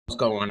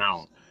going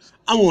on?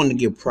 I wanted to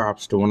give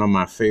props to one of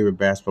my favorite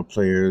basketball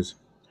players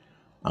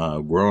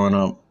growing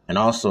up, and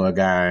also a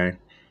guy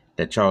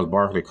that Charles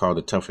Barkley called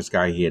the toughest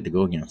guy he had to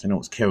go against, and it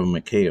was Kevin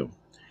McHale.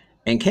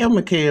 And Kevin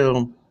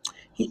McHale,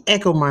 he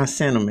echoed my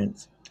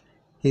sentiments.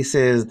 He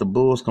says the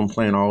Bulls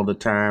complain all the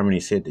time, and he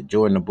said that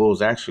Jordan, the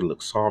Bulls actually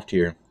look soft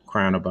here,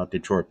 crying about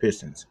Detroit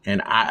Pistons.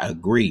 And I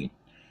agree.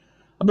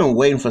 I've been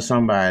waiting for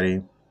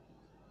somebody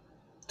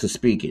to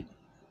speak it.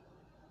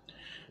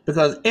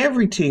 Because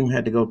every team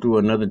had to go through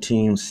another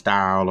team's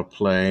style of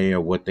play or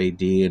what they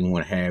did and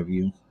what have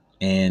you.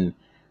 And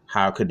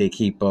how could they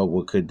keep up?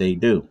 What could they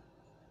do?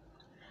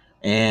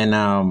 And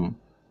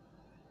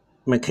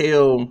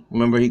McHale,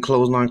 remember he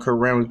closed on Kurt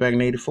Rambis back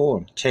in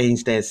 '84.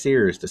 Changed that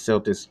series. The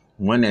Celtics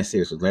won that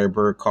series. Larry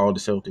Bird called the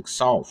Celtics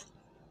soft.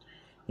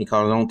 He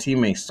called his own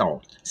teammates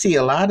soft. See,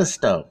 a lot of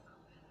stuff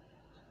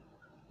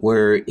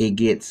where it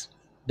gets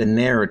the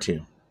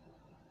narrative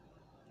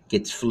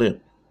gets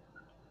flipped.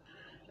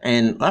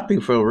 And a lot of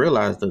people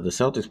realize that the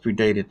Celtics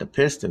predated the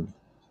Pistons.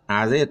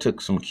 Isaiah took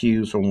some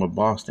cues from what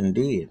Boston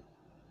did,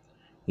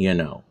 you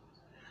know.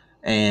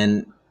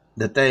 And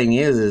the thing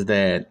is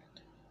that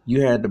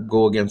you had to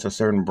go against a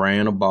certain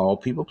brand of ball.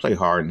 People play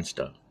hard and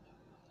stuff,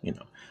 you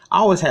know. I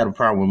always had a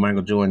problem with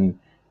Michael Jordan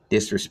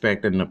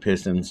disrespecting the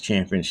Pistons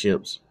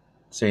championships,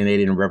 saying they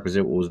didn't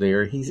represent what was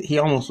there. He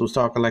almost was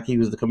talking like he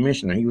was the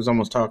commissioner. He was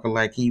almost talking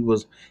like he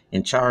was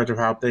in charge of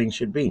how things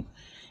should be.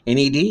 And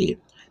he did.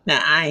 Now,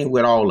 I ain't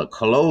with all the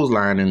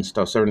clothesline and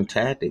stuff, certain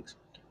tactics,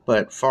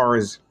 but far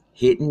as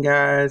hitting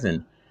guys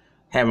and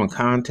having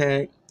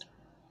contact,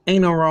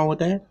 ain't no wrong with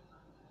that.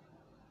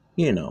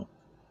 You know,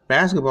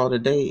 basketball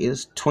today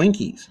is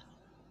Twinkies.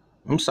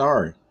 I'm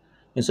sorry.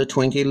 It's a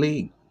Twinkie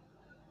league.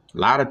 A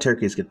lot of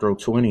turkeys can throw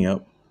 20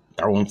 up,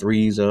 throwing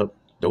threes up,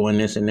 doing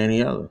this and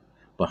any other.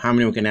 But how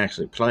many of them can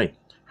actually play?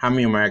 How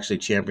many of them are actually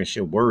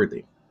championship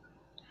worthy?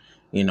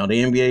 You know,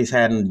 the NBA's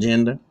had an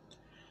agenda.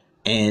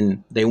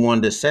 And they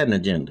wanted to set an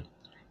agenda.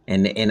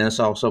 And that's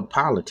also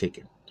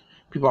politicking.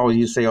 People always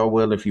used to say, oh,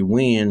 well, if you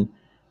win,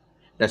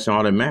 that's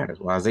all that matters.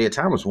 Well, Isaiah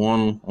Thomas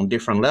won on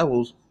different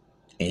levels,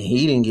 and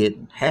he didn't get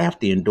half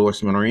the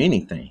endorsement or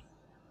anything.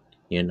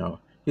 You know,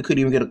 you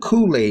couldn't even get a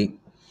Kool-Aid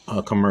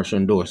commercial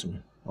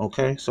endorsement.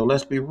 Okay, so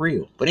let's be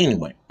real. But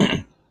anyway,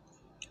 I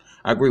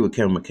agree with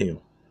Kevin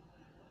McHale.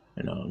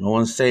 You know, no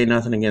one's saying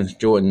nothing against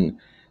Jordan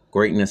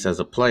greatness as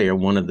a player,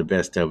 one of the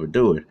best to ever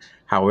do it.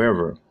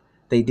 However,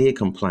 they did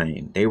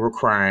complain. They were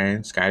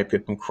crying. Scottie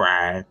Pippen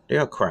cried.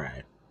 They'll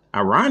cry.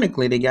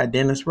 Ironically, they got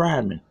Dennis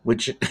Rodman,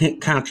 which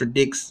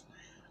contradicts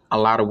a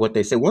lot of what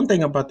they say. One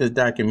thing about this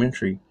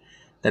documentary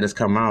that has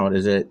come out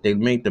is that they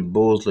made the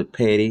Bulls look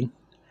petty,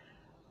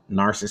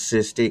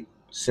 narcissistic,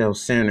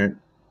 self-centered,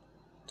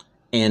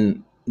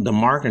 and the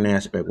marketing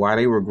aspect. While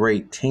they were a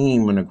great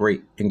team and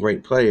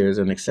great players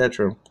and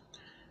etc.,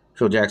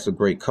 Phil Jackson's a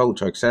great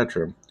coach,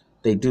 etc.,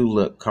 they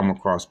do come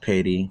across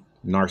petty,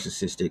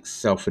 narcissistic,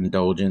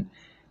 self-indulgent,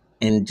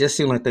 and just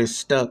seem like they're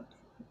stuck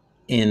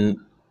in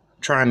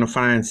trying to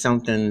find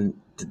something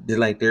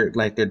like they're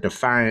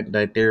defiant,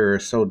 like they're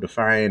so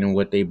defiant in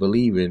what they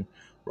believe in,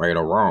 right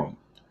or wrong.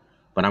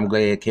 But I'm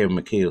glad Kevin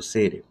McHale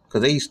said it,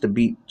 because they used to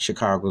beat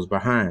Chicago's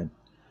behind.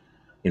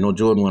 You know,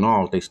 Jordan went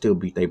off, they still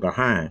beat they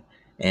behind,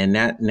 and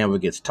that never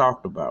gets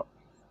talked about.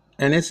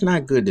 And it's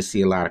not good to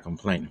see a lot of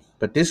complaining.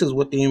 But this is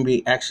what the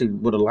NBA actually,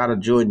 what a lot of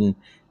Jordan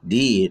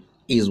did,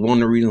 is one of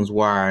the reasons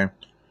why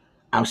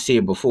I've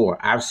said before,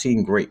 I've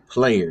seen great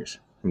players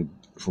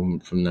from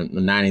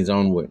the 90s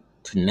onward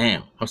to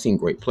now. I've seen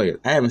great players.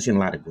 I haven't seen a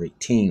lot of great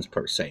teams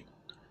per se.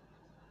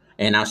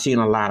 And I've seen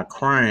a lot of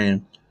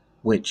crying,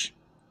 which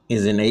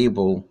is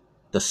enable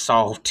the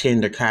soft,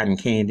 tender, cotton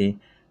candy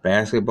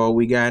basketball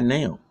we got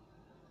now.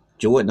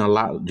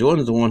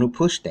 Jordan's the one who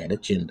pushed that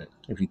agenda,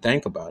 if you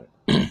think about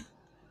it.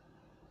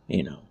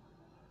 You know.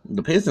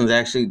 The Pistons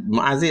actually,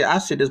 Isaiah, I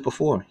said this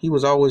before, he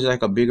was always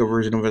like a bigger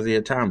version of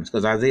Isaiah Thomas,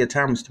 because Isaiah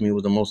Thomas to me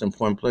was the most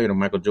important player to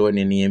Michael Jordan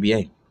in the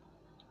NBA,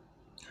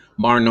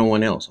 bar no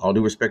one else. All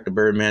due respect to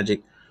Bird,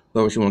 Magic,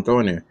 whoever you want to throw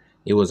in there,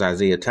 it was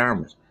Isaiah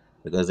Thomas,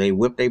 because they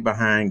whipped they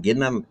behind, get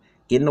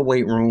in the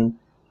weight room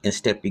and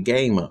step your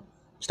game up.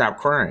 Stop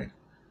crying.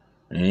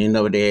 And you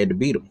know they had to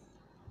beat them.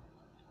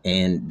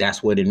 And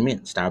that's what it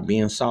meant. Stop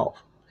being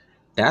soft.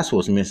 That's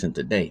what's missing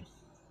today.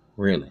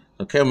 Really.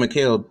 So Kevin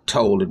McHale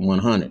told it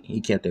 100. He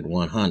kept it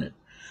 100.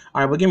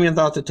 All right, but give me your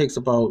thoughts it takes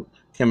about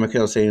Kevin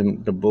McHale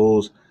saying the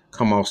Bulls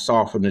come off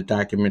soft in the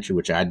documentary,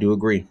 which I do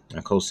agree.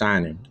 I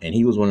co-sign him. And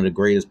he was one of the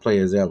greatest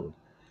players ever.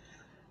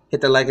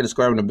 Hit the like and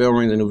subscribe, and the bell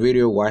rings in the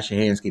video. Wash your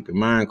hands, keep your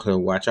mind clear,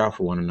 watch out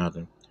for one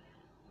another.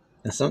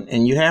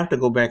 And you have to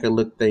go back and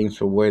look things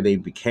for where they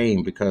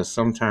became, because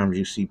sometimes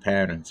you see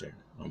patterns there.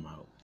 I'm out.